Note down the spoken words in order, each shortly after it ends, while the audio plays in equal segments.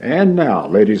And now,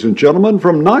 ladies and gentlemen,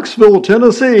 from Knoxville,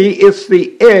 Tennessee, it's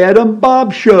the Ed and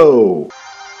Bob Show.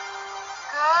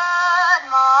 Good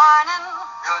morning.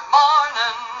 Good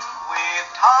morning. We've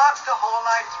talked the whole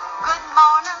night through. Good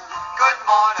morning. Good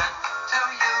morning to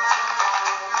you.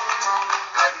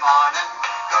 Good morning.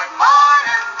 Good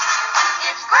morning.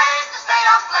 It's great to stay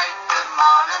up late. Good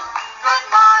morning. Good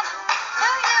morning to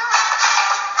you.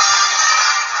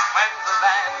 When the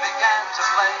band began to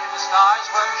play, the stars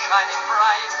were shining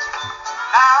bright.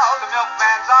 Now the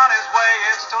milkman's on his way.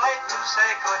 It's too late to say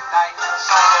goodnight.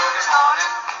 So good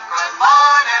morning. Good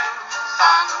morning.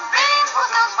 Sunbeams will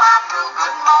still smile through.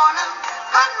 Good morning.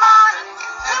 Good morning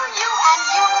to you and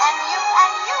you and you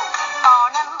and you. Good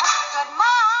morning. Good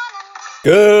morning.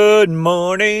 Good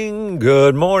morning.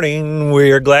 Good morning.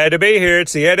 We're glad to be here.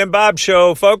 It's the Ed and Bob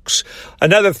Show, folks.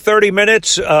 Another 30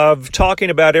 minutes of talking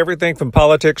about everything from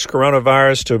politics,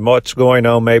 coronavirus, to what's going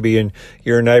on maybe in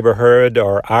your neighborhood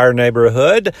or our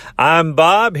neighborhood. I'm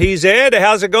Bob. He's Ed.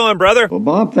 How's it going, brother? Well,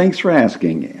 Bob, thanks for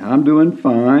asking. I'm doing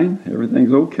fine.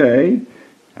 Everything's okay.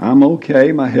 I'm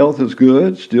okay. My health is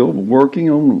good. Still working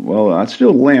on, well, I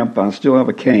still limp. I still have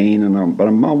a cane, but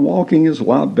my walking is a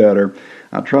lot better.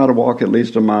 I try to walk at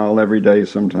least a mile every day,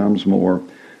 sometimes more.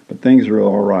 But things are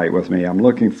all right with me. I'm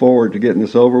looking forward to getting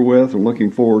this over with. I'm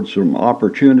looking forward to some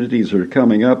opportunities that are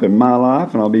coming up in my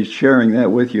life, and I'll be sharing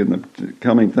that with you in the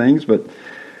coming things. But,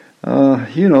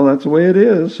 that's the way it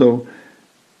is. So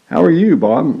how are you,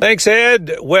 Bob? Thanks,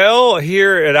 Ed. Well,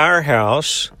 here at our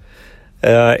house,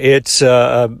 it's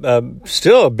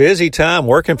still a busy time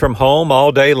working from home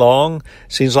all day long.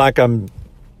 Seems like I'm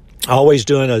always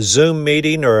doing a Zoom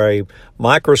meeting or a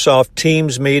Microsoft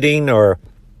Teams meeting or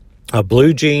a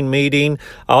Blue Jean meeting,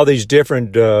 all these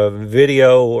different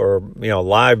video or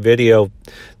live video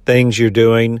things you're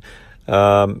doing.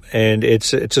 And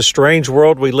it's a strange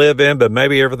world we live in, but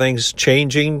maybe everything's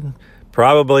changing,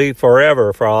 probably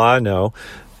forever for all I know.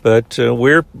 But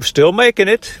we're still making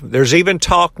it. There's even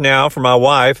talk now from my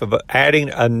wife of adding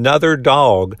another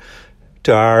dog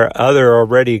to our other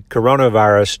already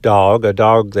coronavirus dog, a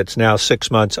dog that's now 6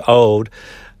 months old.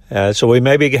 So we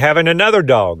may be having another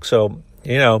dog. So,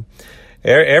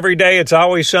 every day it's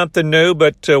always something new,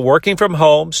 but working from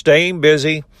home, staying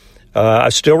busy,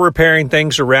 still repairing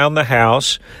things around the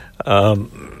house.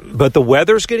 But the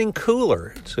weather's getting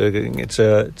cooler.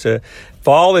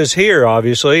 Fall is here,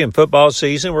 obviously, and football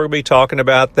season. We're going to be talking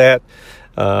about that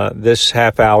this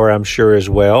half hour, I'm sure, as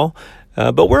well.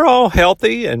 But we're all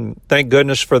healthy, and thank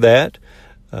goodness for that.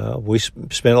 We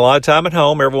spend a lot of time at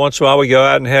home. Every once in a while, we go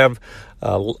out and have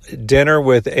dinner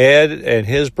with Ed and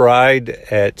his bride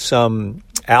at some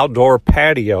outdoor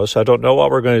patio. So I don't know what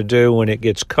we're going to do when it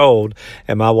gets cold,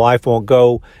 and my wife won't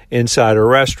go inside a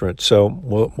restaurant. So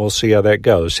we'll see how that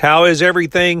goes. How is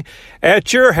everything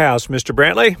at your house, Mr.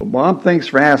 Brantley? Well, Bob, thanks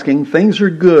for asking. Things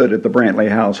are good at the Brantley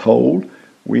household.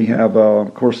 We have,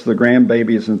 of course, the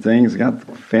grandbabies and things. Got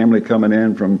the family coming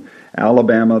in from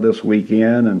Alabama this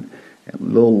weekend, and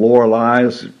little Lorelei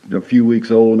is a few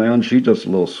weeks old now, and she's just a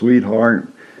little sweetheart.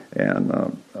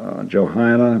 And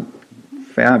Johanna,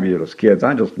 fabulous kids.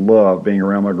 I just love being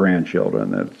around my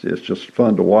grandchildren. It's just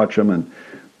fun to watch them, and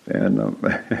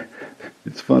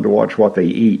it's fun to watch what they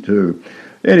eat too.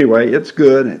 Anyway, it's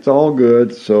good. It's all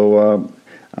good. So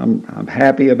I'm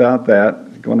happy about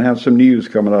that. Going to have some news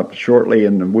coming up shortly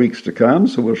in the weeks to come,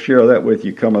 so we'll share that with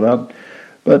you coming up.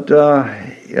 But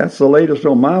that's the latest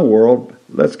on my world.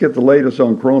 Let's get the latest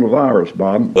on coronavirus,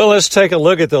 Bob. Well, let's take a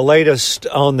look at the latest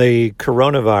on the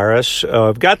coronavirus.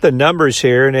 I've got the numbers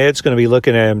here, and Ed's going to be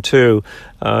looking at them too.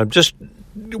 Just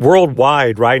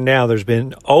worldwide right now, there's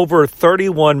been over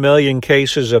 31 million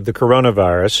cases of the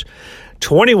coronavirus.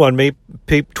 21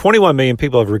 million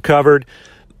people have recovered.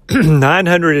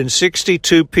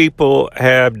 962 people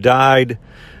have died,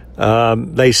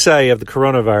 they say, of the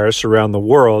coronavirus around the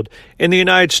world. In the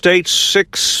United States,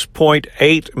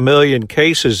 6.8 million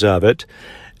cases of it.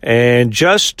 And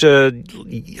just,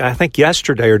 I think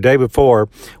yesterday or day before,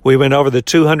 we went over the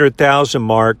 200,000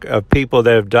 mark of people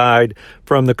that have died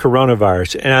from the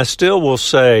coronavirus. And I still will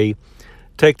say,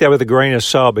 take that with a grain of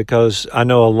salt, because I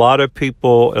know a lot of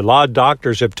people, a lot of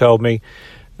doctors have told me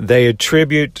they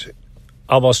attribute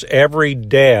almost every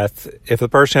death, if the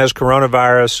person has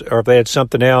coronavirus or if they had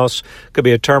something else, could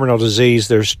be a terminal disease,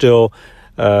 they're still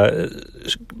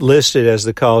listed as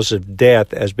the cause of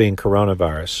death as being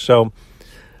coronavirus. So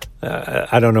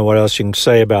I don't know what else you can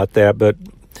say about that, but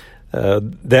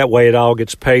that way it all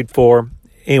gets paid for.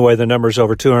 Anyway, the number's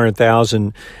over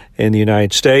 200,000 in the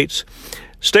United States.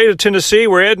 State of Tennessee,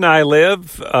 where Ed and I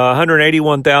live,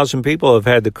 181,000 people have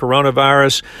had the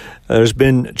coronavirus. There's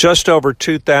been just over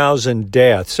 2,000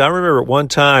 deaths. I remember at one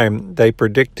time they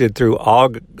predicted through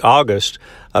August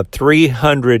of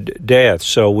 300 deaths.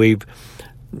 So we've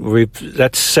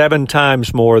that's 7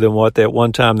 times more than what that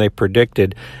one time they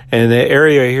predicted. And in the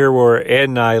area here where Ed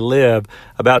and I live,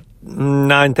 about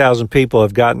 9,000 people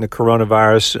have gotten the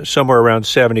coronavirus. Somewhere around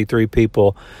 73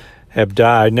 people have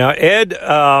died. Now, Ed,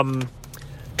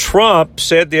 Trump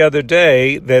said the other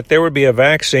day that there would be a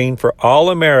vaccine for all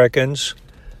Americans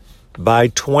by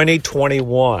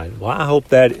 2021. Well, I hope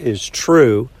that is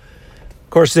true. Of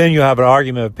course, then you have an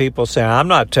argument of people saying, I'm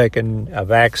not taking a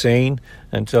vaccine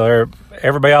until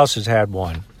everybody else has had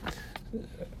one.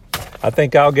 I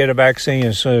think I'll get a vaccine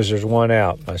as soon as there's one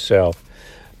out myself.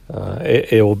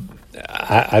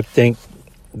 I think,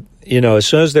 as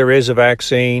soon as there is a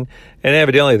vaccine, and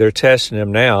evidently they're testing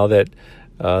them now, that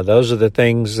those are the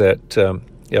things that,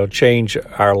 change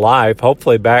our life,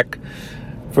 hopefully back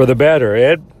for the better.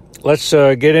 Ed, let's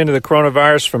get into the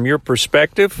coronavirus from your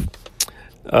perspective.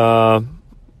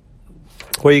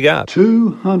 What you got?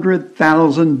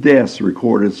 200,000 deaths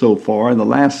recorded so far in the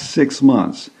last 6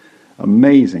 months.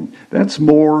 Amazing. That's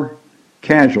more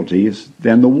casualties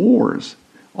than the wars.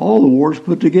 All the wars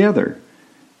put together.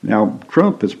 Now,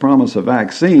 Trump has promised a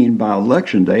vaccine by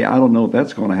Election Day. I don't know if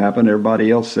that's going to happen. Everybody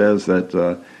else says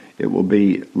that it will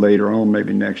be later on,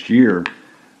 maybe next year.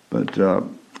 But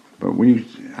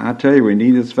I tell you, we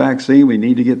need this vaccine. We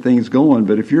need to get things going.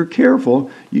 But if you're careful,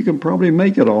 you can probably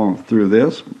make it on through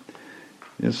this.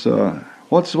 It's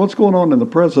what's going on in the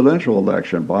presidential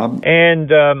election, Bob?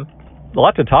 And a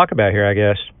lot to talk about here, I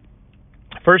guess.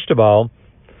 First of all,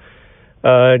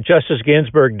 Justice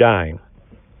Ginsburg dying.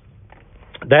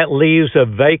 That leaves a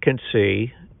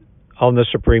vacancy on the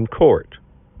Supreme Court.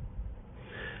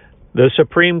 The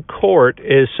Supreme Court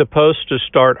is supposed to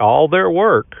start all their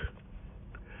work,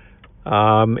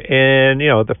 and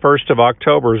the 1st of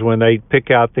October is when they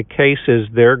pick out the cases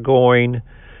they're going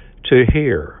to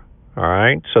hear. All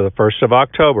right, so the 1st of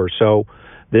October. So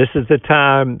this is the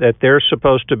time that they're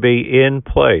supposed to be in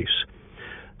place.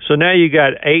 So now you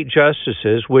got 8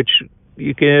 justices, which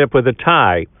you can end up with a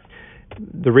tie.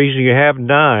 The reason you have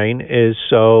 9 is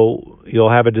so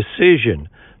you'll have a decision,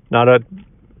 not a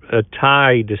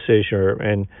tie decision,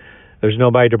 and there's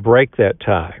nobody to break that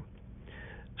tie.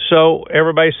 So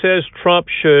everybody says Trump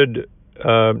should.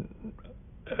 People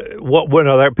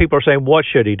are saying, what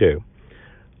should he do?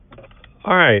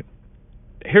 All right.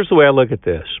 Here's the way I look at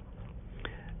this.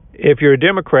 If you're a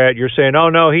Democrat, you're saying, oh,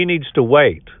 no, he needs to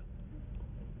wait.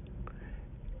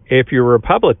 If you're a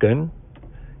Republican,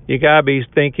 you got to be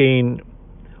thinking,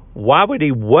 why would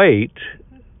he wait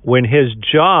when his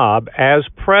job as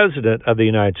president of the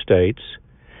United States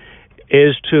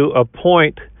is to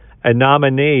appoint a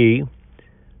nominee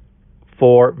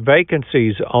for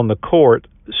vacancies on the court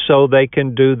so they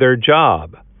can do their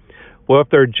job? Well, if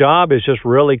their job is just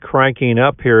really cranking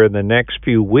up here in the next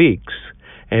few weeks,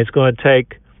 and it's going to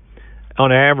take,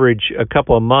 on average, a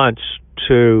couple of months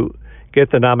to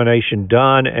get the nomination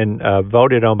done and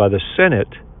voted on by the Senate,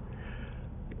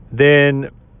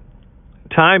 then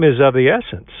time is of the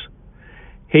essence.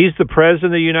 He's the president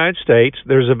of the United States.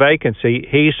 There's a vacancy.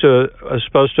 He's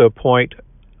supposed to appoint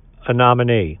a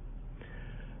nominee.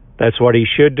 That's what he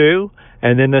should do,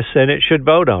 and then the Senate should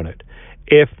vote on it.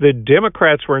 If the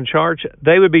Democrats were in charge,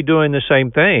 they would be doing the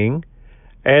same thing,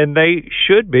 and they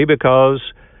should be, because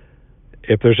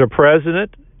if there's a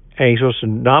president and he's supposed to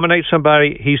nominate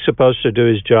somebody, he's supposed to do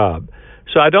his job.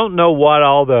 So I don't know what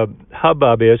all the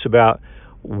hubbub is about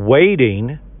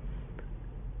waiting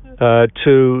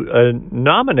to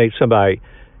nominate somebody.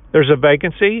 There's a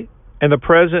vacancy, and the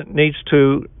president needs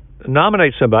to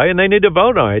nominate somebody, and they need to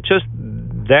vote on it. It's just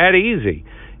that easy.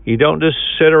 You don't just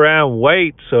sit around and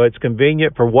wait so it's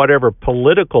convenient for whatever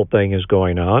political thing is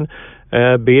going on,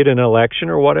 be it an election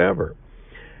or whatever.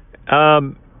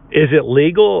 Is it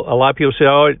legal? A lot of people say,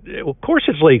 of course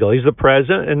it's legal. He's the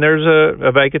president, and there's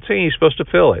a vacancy, and he's supposed to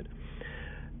fill it.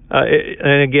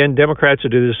 And again, Democrats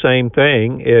would do the same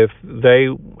thing if they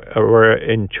were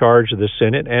in charge of the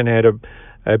Senate and had a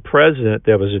president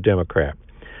that was a Democrat.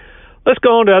 Let's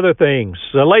go on to other things.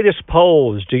 The latest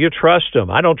polls, do you trust them?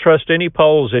 I don't trust any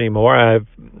polls anymore.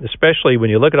 Especially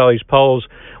when you look at all these polls.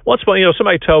 Once upon,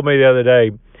 somebody told me the other day,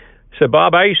 said,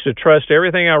 Bob, I used to trust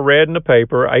everything I read in the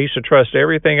paper. I used to trust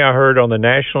everything I heard on the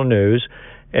national news,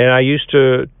 and I used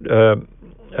to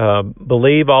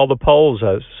believe all the polls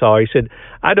I saw. He said,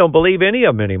 I don't believe any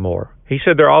of them anymore. He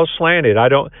said they're all slanted.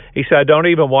 He said I don't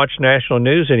even watch national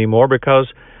news anymore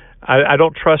because I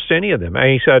don't trust any of them.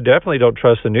 And he said I definitely don't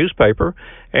trust the newspaper.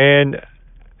 And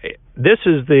this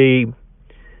is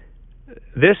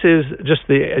just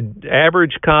the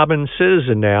average common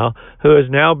citizen now who has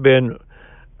now been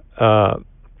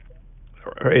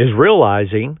is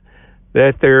realizing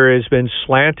that there has been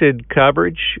slanted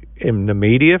coverage in the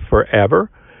media forever,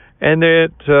 and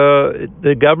that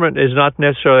the government is not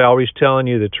necessarily always telling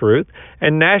you the truth.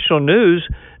 And national news,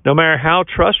 no matter how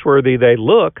trustworthy they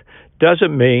look,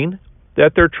 doesn't mean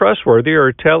that they're trustworthy,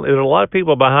 or there's a lot of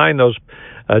people behind those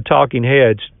talking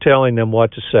heads telling them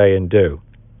what to say and do.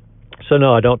 So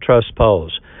no, I don't trust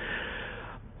polls.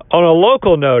 On a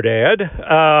local note, Ed,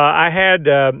 I had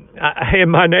in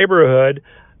my neighborhood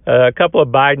a couple of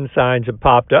Biden signs had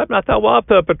popped up, and I thought, well, I'll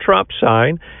put up a Trump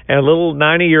sign. And a little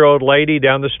 90-year-old lady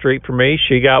down the street from me,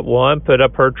 she got one, put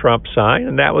up her Trump sign,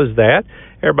 and that was that.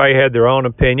 Everybody had their own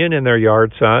opinion in their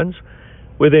yard signs.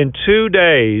 Within 2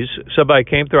 days, somebody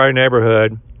came through our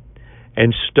neighborhood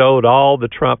and stowed all the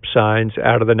Trump signs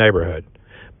out of the neighborhood.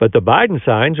 But the Biden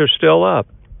signs are still up.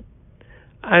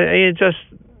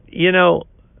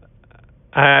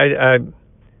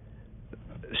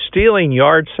 Stealing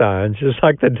yard signs is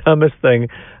like the dumbest thing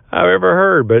I've ever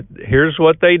heard. But here's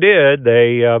what they did: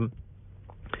 they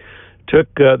took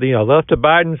left the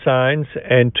Biden signs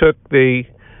and took the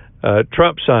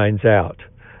Trump signs out.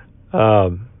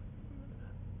 I'm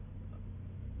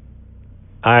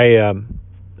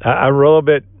a little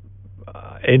bit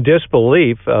in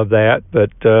disbelief of that,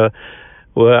 but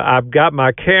well, I've got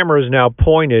my cameras now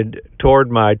pointed toward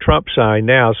my Trump sign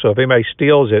now, so if anybody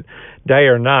steals it day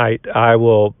or night, I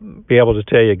will be able to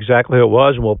tell you exactly who it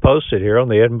was, and we'll post it here on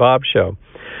the Ed and Bob Show.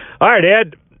 All right,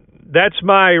 Ed, that's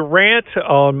my rant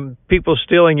on people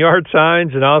stealing yard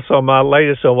signs, and also my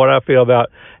latest on what I feel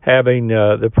about having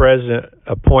the president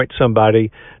appoint somebody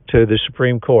to the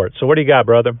Supreme Court. So what do you got,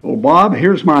 brother? Well, Bob,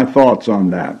 here's my thoughts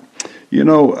on that.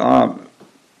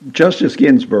 Justice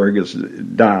Ginsburg has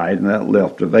died, and that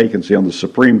left a vacancy on the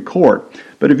Supreme Court.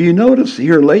 But if you notice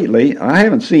here lately, I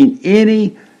haven't seen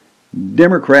any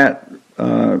Democrat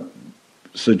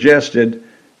suggested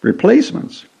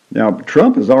replacements. Now,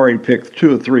 Trump has already picked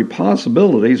 2 or 3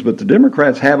 possibilities, but the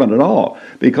Democrats haven't at all.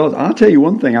 Because I'll tell you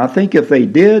one thing, I think if they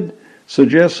did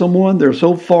suggest someone, they're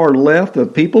so far left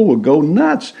that people would go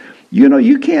nuts.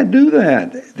 You can't do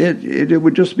that. It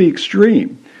would just be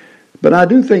extreme. But I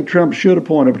do think Trump should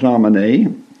appoint a nominee,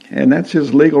 and that's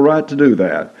his legal right to do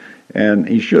that. And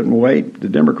he shouldn't wait. The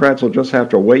Democrats will just have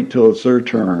to wait till it's their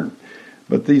turn.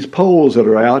 But these polls that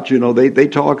are out, they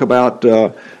talk about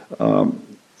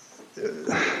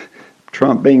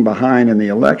Trump being behind in the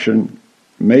election.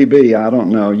 Maybe, I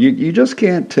don't know. You just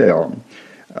can't tell.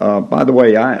 By the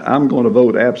way, I'm going to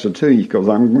vote absentee because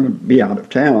I'm going to be out of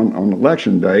town on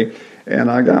Election Day.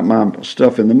 And I got my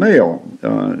stuff in the mail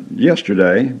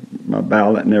yesterday, my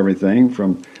ballot and everything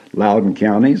from Loudoun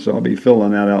County, so I'll be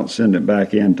filling that out and sending it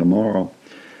back in tomorrow.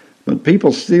 But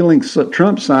people stealing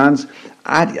Trump signs,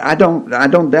 I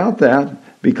don't doubt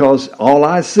that, because all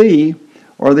I see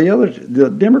are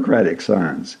the Democratic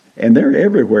signs, and they're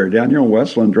everywhere down here on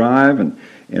Westland Drive and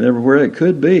everywhere it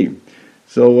could be.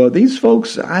 So these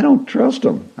folks, I don't trust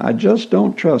them. I just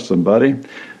don't trust them, buddy.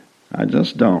 I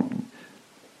just don't.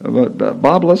 But,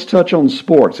 Bob, let's touch on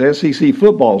sports. SEC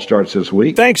football starts this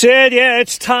week. Thanks, Ed. Yeah,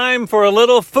 it's time for a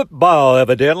little football,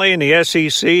 evidently, in the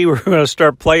SEC. We're going to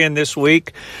start playing this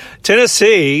week.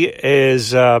 Tennessee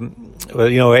is, Ed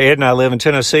and I live in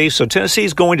Tennessee, so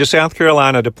Tennessee's going to South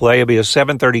Carolina to play. It'll be a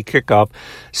 7:30 kickoff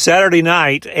Saturday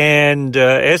night. And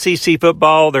SEC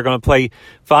football, they're going to play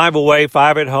 5 away,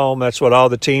 5 at home. That's what all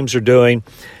the teams are doing.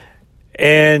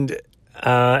 And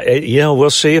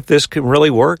we'll see if this can really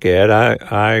work, Ed.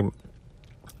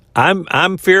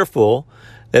 I'm fearful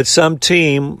that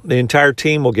the entire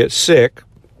team will get sick,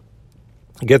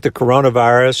 get the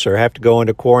coronavirus, or have to go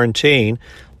into quarantine.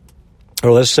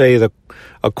 Or let's say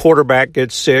a quarterback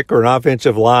gets sick, or an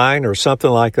offensive line, or something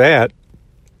like that,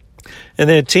 and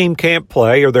then a team can't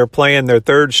play, or they're playing their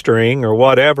third string, or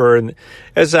whatever. And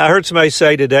as I heard somebody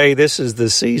say today, this is the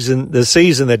season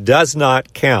that does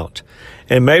not count.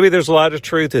 And maybe there's a lot of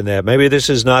truth in that. Maybe this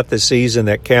is not the season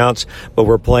that counts, but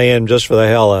we're playing just for the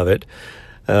hell of it.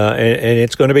 And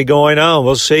it's going to be going on.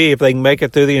 We'll see if they can make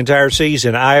it through the entire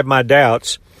season. I have my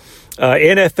doubts.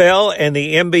 NFL and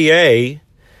the NBA,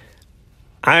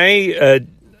 I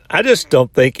just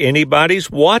don't think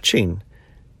anybody's watching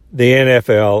the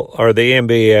NFL or the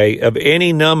NBA of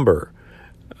any number.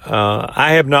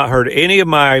 I have not heard any of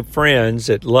my friends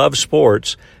that love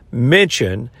sports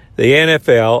mention the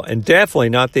NFL, and definitely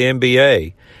not the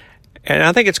NBA. And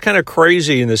I think it's kind of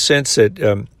crazy in the sense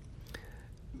that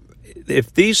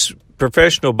if these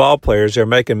professional ball players are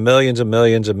making millions and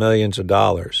millions and millions of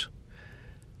dollars,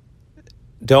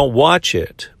 don't watch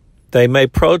it, they may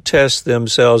protest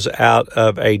themselves out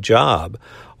of a job,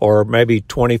 or maybe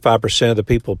 25% of the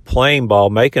people playing ball,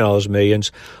 making all those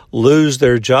millions, lose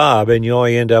their job, and you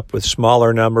only end up with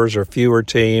smaller numbers or fewer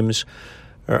teams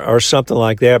or something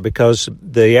like that, because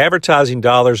the advertising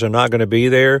dollars are not going to be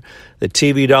there. The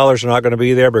TV dollars are not going to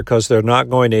be there because they're not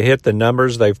going to hit the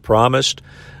numbers they've promised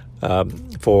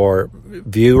for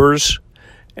viewers.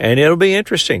 And it'll be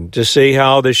interesting to see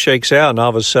how all this shakes out. And all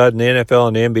of a sudden, the NFL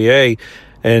and the NBA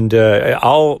and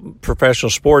all professional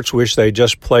sports wish they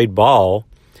just played ball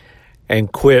and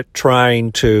quit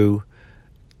trying to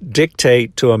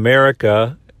dictate to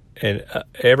America and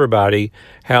everybody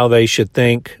how they should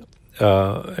think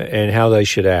and how they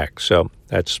should act. So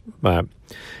that's my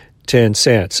 10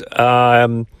 cents.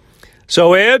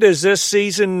 So, Ed, is this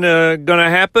season going to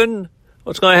happen?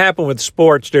 What's going to happen with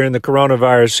sports during the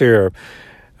coronavirus here?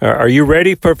 Are you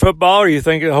ready for football, or you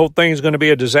think the whole thing is going to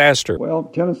be a disaster? Well,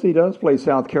 Tennessee does play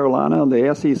South Carolina, and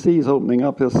the SEC is opening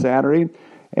up this Saturday.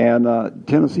 And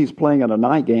Tennessee's playing in a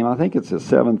night game. I think it's at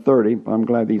 7:30. I'm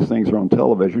glad these things are on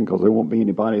television because there won't be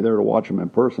anybody there to watch them in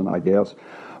person, I guess.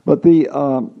 But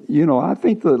I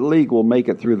think the league will make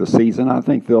it through the season. I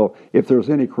think if there's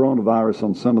any coronavirus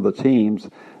on some of the teams,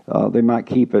 they might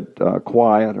keep it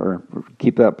quiet or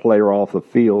keep that player off the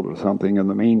field or something in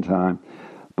the meantime.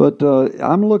 But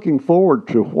I'm looking forward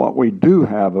to what we do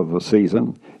have of a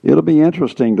season. It'll be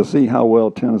interesting to see how well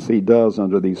Tennessee does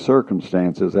under these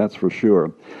circumstances, that's for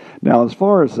sure. Now, as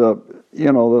far as,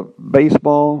 the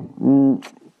baseball,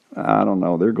 I don't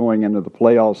know. They're going into the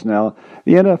playoffs now.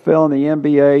 The NFL and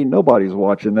the NBA, nobody's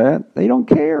watching that. They don't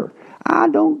care. I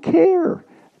don't care.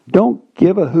 Don't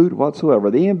give a hoot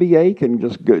whatsoever. The NBA can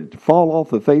just fall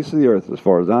off the face of the earth as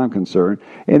far as I'm concerned.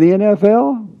 And the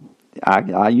NFL,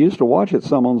 I used to watch it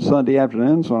some on Sunday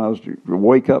afternoons when I was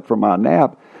wake up from my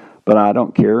nap, but I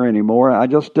don't care anymore. I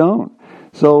just don't.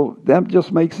 So that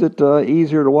just makes it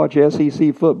easier to watch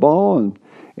SEC football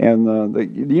and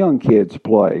the young kids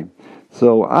play.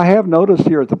 So I have noticed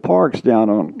here at the parks down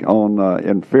on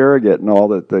in Farragut and all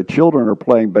that the children are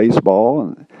playing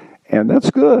baseball, and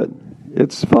that's good.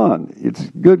 It's fun. It's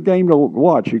a good game to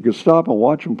watch. You can stop and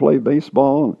watch them play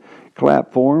baseball and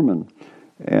clap for them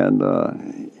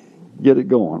and get it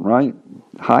going, right?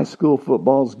 High school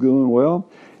football's doing well.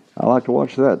 I like to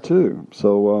watch that too.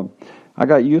 So I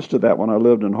got used to that when I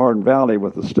lived in Hardin Valley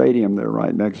with the stadium there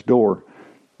right next door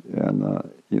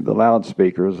and the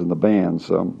loudspeakers and the bands.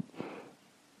 So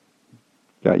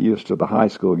got used to the high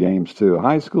school games too.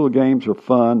 High school games are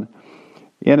fun.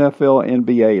 NFL,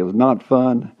 NBA is not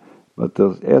fun, but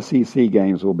the SEC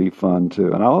games will be fun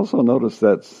too. And I also noticed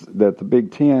that the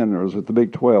Big Ten, or is it the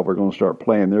Big 12, are going to start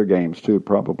playing their games too,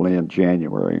 probably in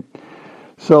January.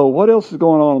 So what else is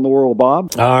going on in the world,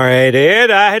 Bob? All right, Ed,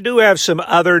 I do have some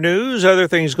other news, other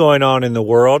things going on in the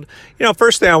world.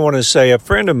 First thing I want to say, a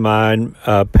friend of mine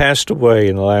passed away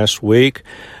in the last week.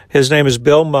 His name is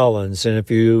Bill Mullins, and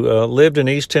if you lived in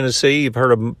East Tennessee, you've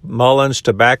heard of Mullins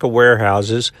Tobacco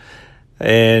Warehouses,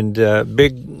 and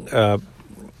big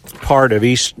part of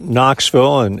East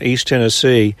Knoxville and East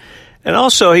Tennessee. And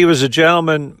also he was a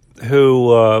gentleman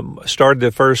who started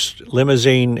the first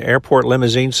airport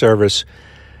limousine service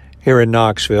here in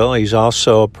Knoxville. He's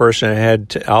also a person that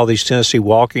had all these Tennessee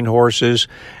walking horses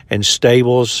and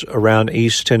stables around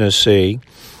East Tennessee.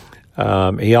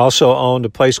 He also owned a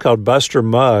place called Buster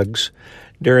Muggs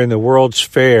during the World's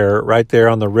Fair right there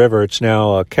on the river. It's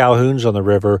now Calhoun's on the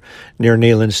river near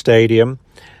Neyland Stadium.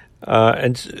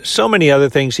 And so many other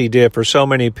things he did for so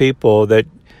many people that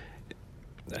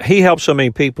he helped so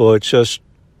many people. It's just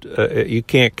you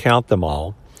can't count them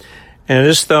all. And I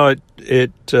just thought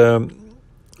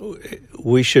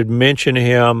we should mention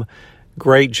him.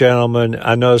 Great gentleman.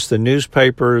 I noticed the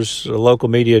newspapers, the local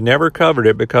media never covered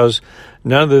it because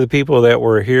none of the people that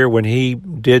were here when he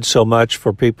did so much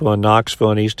for people in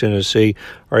Knoxville and East Tennessee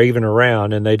are even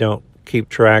around, and they don't keep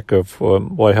track of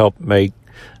what helped make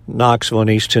Knoxville and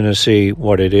East Tennessee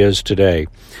what it is today.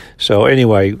 So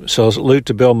anyway, salute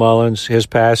to Bill Mullins, his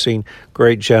passing,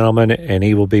 great gentleman, and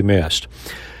he will be missed.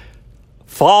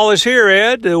 Fall is here,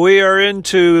 Ed. We are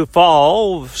into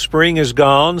fall. Spring is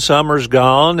gone, summer's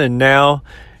gone, and now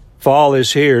fall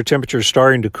is here. Temperature's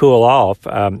starting to cool off.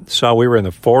 Saw we were in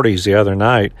the 40s the other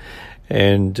night,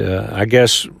 and I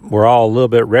guess we're all a little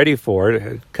bit ready for it.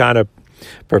 It kind of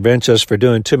prevents us from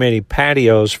doing too many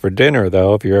patios for dinner,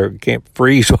 though, if you can't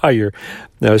freeze while you're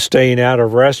staying out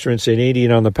of restaurants and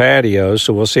eating on the patios.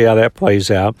 So we'll see how that plays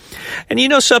out. And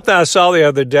something I saw the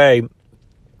other day,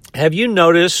 have you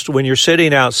noticed when you're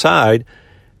sitting outside,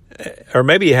 or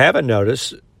maybe you haven't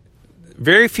noticed,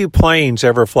 very few planes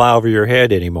ever fly over your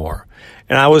head anymore.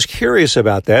 And I was curious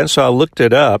about that, so I looked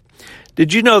it up.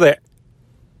 Did you know that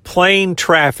airplane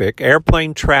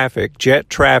traffic, jet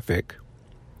traffic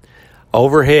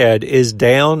overhead is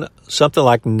down something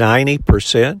like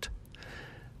 90%?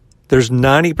 There's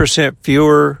 90%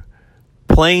 fewer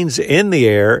planes in the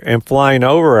air and flying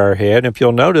over our head. If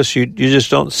you'll notice, you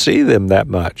just don't see them that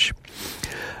much.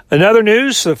 Another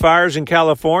news, the fires in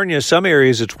California, some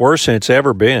areas it's worse than it's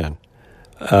ever been.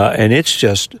 And it's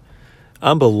just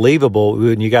unbelievable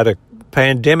when you got a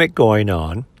pandemic going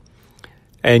on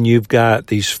and you've got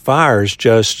these fires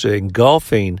just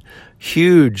engulfing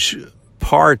huge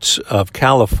parts of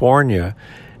California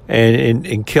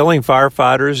and killing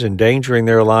firefighters, endangering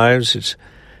their lives. It's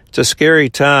a scary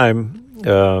time,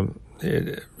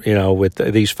 with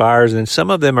these fires. And some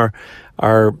of them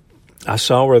are I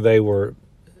saw where they were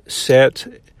set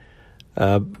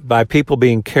by people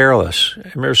being careless.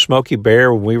 I remember Smokey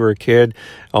Bear when we were a kid,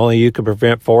 only you can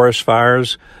prevent forest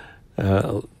fires.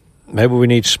 Maybe we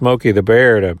need Smokey the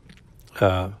Bear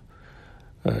to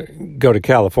go to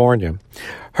California.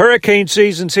 Hurricane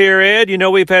season's here, Ed. You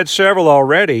know, we've had several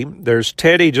already. There's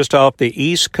Teddy just off the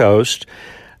East Coast.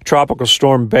 Tropical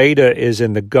storm Beta is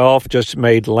in the Gulf, just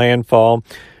made landfall.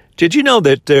 Did you know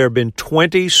that there have been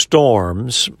 20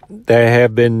 storms that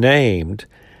have been named,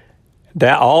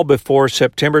 that all before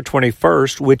September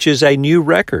 21st, which is a new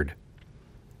record?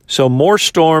 So more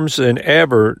storms than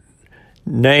ever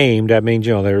named. That means,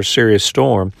 they're a serious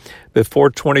storm before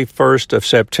 21st of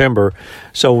September.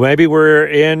 So maybe we're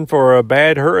in for a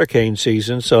bad hurricane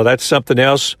season. So that's something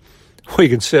else we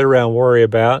can sit around and worry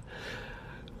about.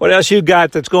 What else you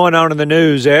got that's going on in the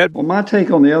news, Ed? Well, my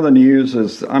take on the other news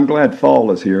is I'm glad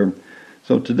fall is here.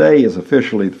 So today is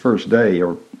officially the first day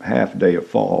or half day of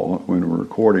fall when we're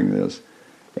recording this.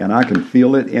 And I can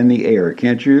feel it in the air,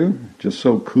 can't you? Just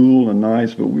so cool and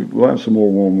nice, but we'll have some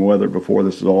more warm weather before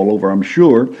this is all over, I'm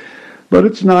sure. But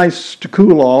it's nice to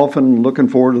cool off and looking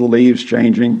forward to the leaves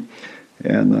changing.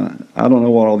 And I don't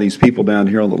know what all these people down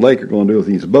here on the lake are going to do with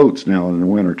these boats now when the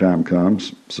wintertime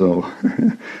comes. So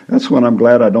that's when I'm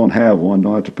glad I don't have one.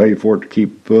 Don't have to pay for it to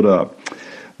keep put up.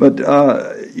 But,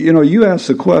 you asked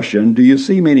the question, do you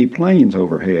see many planes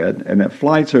overhead? And that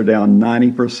flights are down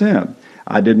 90%.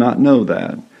 I did not know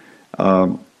that.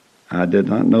 I did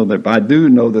not know that. But I do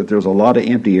know that there's a lot of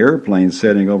empty airplanes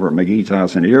sitting over at McGee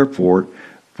Tyson Airport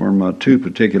from two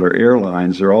particular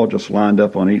airlines. They're all just lined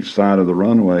up on each side of the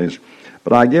runways.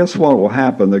 But I guess what will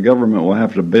happen, the government will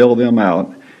have to bail them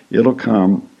out. It'll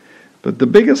come. But the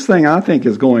biggest thing I think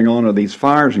is going on are these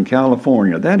fires in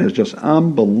California. That is just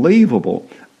unbelievable.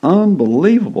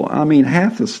 Unbelievable. I mean,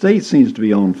 half the state seems to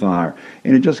be on fire,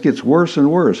 and it just gets worse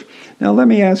and worse. Now, let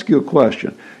me ask you a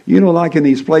question. Like in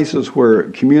these places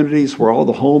communities where all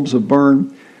the homes have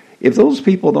burned, if those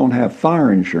people don't have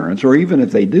fire insurance, or even if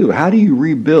they do, how do you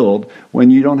rebuild when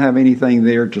you don't have anything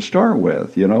there to start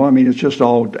with? It's just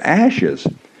all ashes.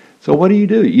 So what do?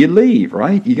 You leave,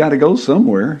 right? You got to go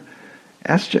somewhere.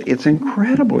 It's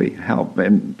incredibly how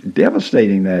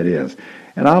devastating that is.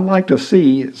 And I'd like to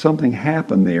see something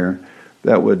happen there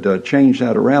that would change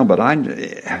that around. But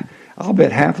I'll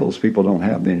bet half those people don't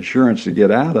have the insurance to get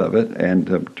out of it and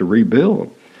to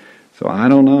rebuild. So I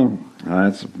don't know.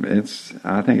 I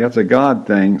think that's a God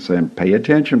thing, saying pay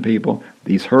attention, people.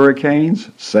 These hurricanes,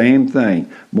 same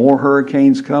thing. More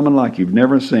hurricanes coming like you've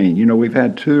never seen. We've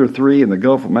had 2 or 3 in the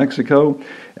Gulf of Mexico,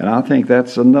 and I think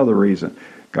that's another reason.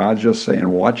 God's just saying,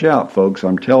 watch out, folks.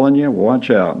 I'm telling you, watch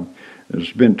out.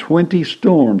 There's been 20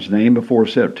 storms named before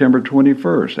September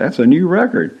 21st. That's a new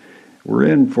record.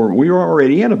 We're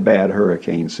already in a bad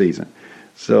hurricane season.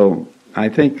 So I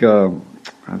think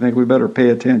we better pay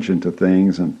attention to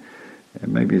things and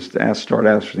maybe start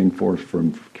asking for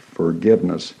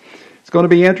forgiveness. It's going to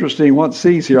be interesting what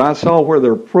sees here. I saw where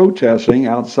they're protesting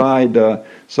outside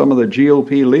some of the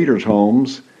GOP leaders'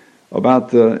 homes about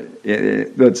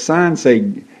the signs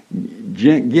say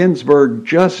Ginsburg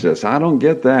justice. I don't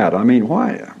get that. I mean,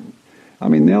 why?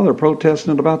 Now they're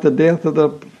protesting about the death of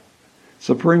the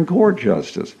Supreme Court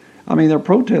justice. They're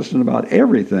protesting about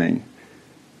everything.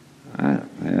 I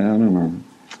don't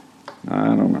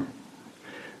know.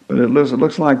 But it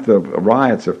looks like the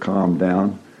riots have calmed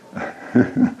down.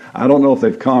 I don't know if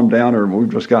they've calmed down or we've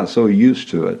just got so used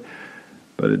to it.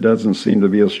 But it doesn't seem to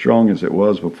be as strong as it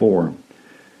was before.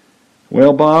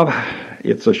 Well, Bob,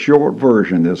 it's a short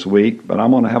version this week, but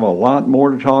I'm going to have a lot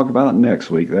more to talk about next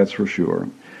week, that's for sure.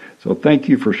 So thank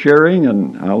you for sharing,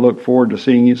 and I look forward to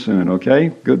seeing you soon, okay?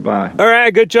 Goodbye. All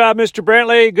right, good job, Mr.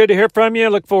 Brantley. Good to hear from you.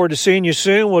 Look forward to seeing you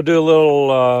soon. We'll do a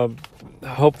little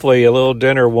hopefully a little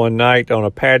dinner one night on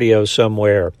a patio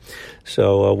somewhere.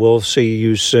 So we'll see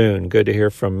you soon. Good to hear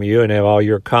from you and have all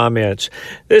your comments.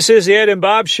 This is the Ed and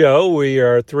Bob Show. We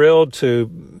are thrilled to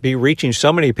be reaching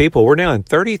so many people. We're now in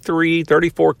 33,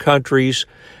 34 countries,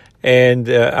 and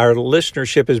our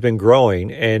listenership has been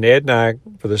growing. And Ed and I,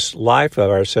 for the life of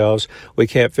ourselves, we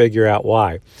can't figure out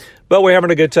why. But we're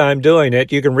having a good time doing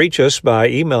it. You can reach us by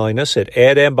emailing us at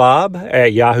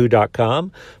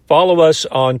edandbob@yahoo.com. Follow us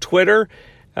on Twitter.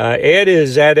 Ed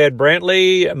is at Ed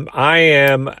Brantley. I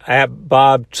am at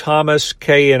Bob Thomas,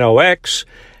 KNOX.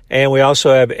 And we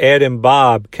also have Ed and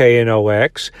Bob,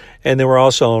 KNOX. And then we're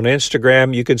also on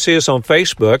Instagram. You can see us on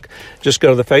Facebook. Just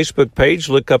go to the Facebook page,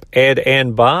 look up Ed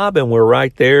and Bob, and we're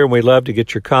right there. And we'd love to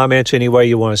get your comments any way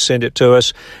you want to send it to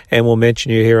us, and we'll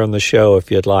mention you here on the show if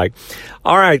you'd like.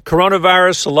 All right,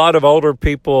 coronavirus, a lot of older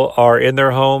people are in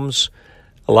their homes.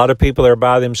 A lot of people are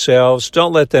by themselves.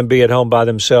 Don't let them be at home by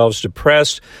themselves,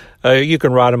 depressed. You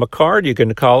can write them a card. You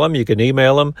can call them. You can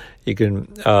email them. You can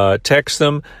text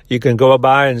them. You can go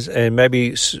by and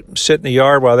maybe sit in the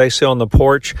yard while they sit on the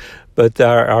porch. But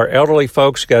our elderly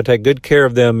folks got to take good care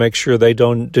of them, make sure they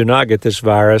do not get this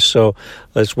virus. So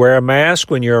let's wear a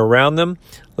mask when you're around them.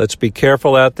 Let's be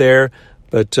careful out there.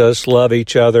 But let's love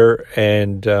each other,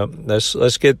 and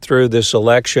let's get through this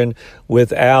election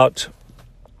without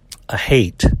a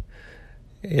hate.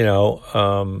 You know,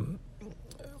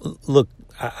 look,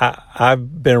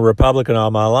 I've been a Republican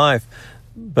all my life,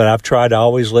 but I've tried to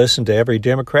always listen to every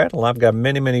Democrat. I've got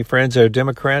many, many friends that are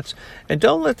Democrats, and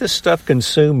don't let this stuff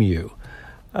consume you.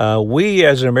 We,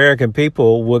 as an American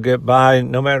people, will get by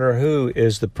no matter who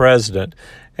is the president,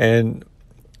 and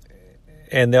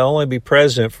they'll only be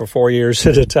president for 4 years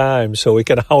at a time, so we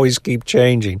can always keep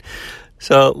changing.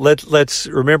 So let's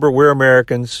remember we're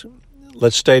Americans.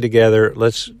 Let's stay together.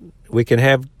 We can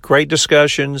have great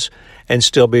discussions and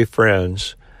still be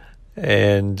friends.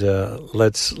 And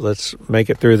let's make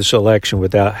it through this election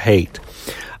without hate.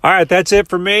 All right, that's it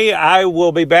for me. I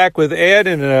will be back with Ed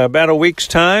in about a week's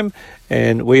time,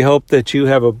 and we hope that you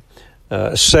have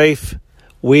a safe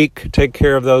week. Take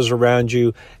care of those around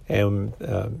you, and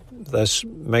let's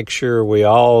make sure we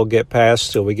all get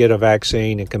past till we get a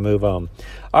vaccine and can move on.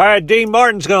 All right, Dean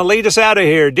Martin's going to lead us out of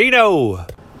here. Dino.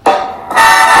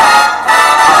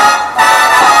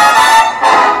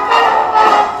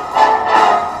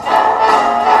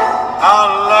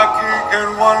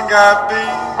 I be?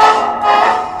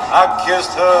 I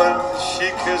kissed her and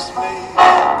she kissed me.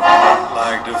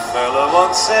 Like the fella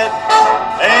once said,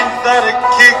 ain't that a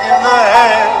kick in the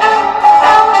head?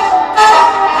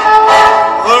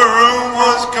 The room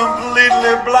was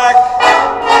completely black.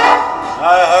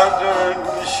 I hugged her and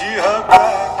she hugged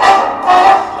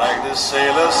back. Like the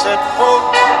sailor said,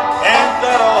 quote, ain't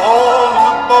that a hole in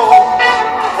the boat?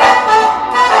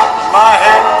 My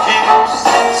head keeps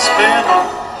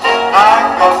spinning.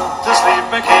 I go to sleep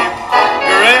and keep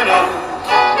grinning.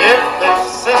 If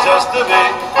this is just the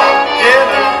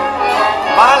beginning,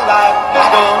 my life is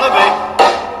gonna be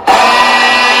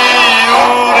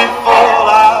beautiful.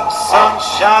 I've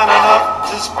sunshine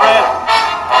enough to spread.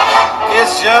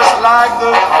 It's just like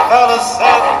the fella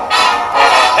said.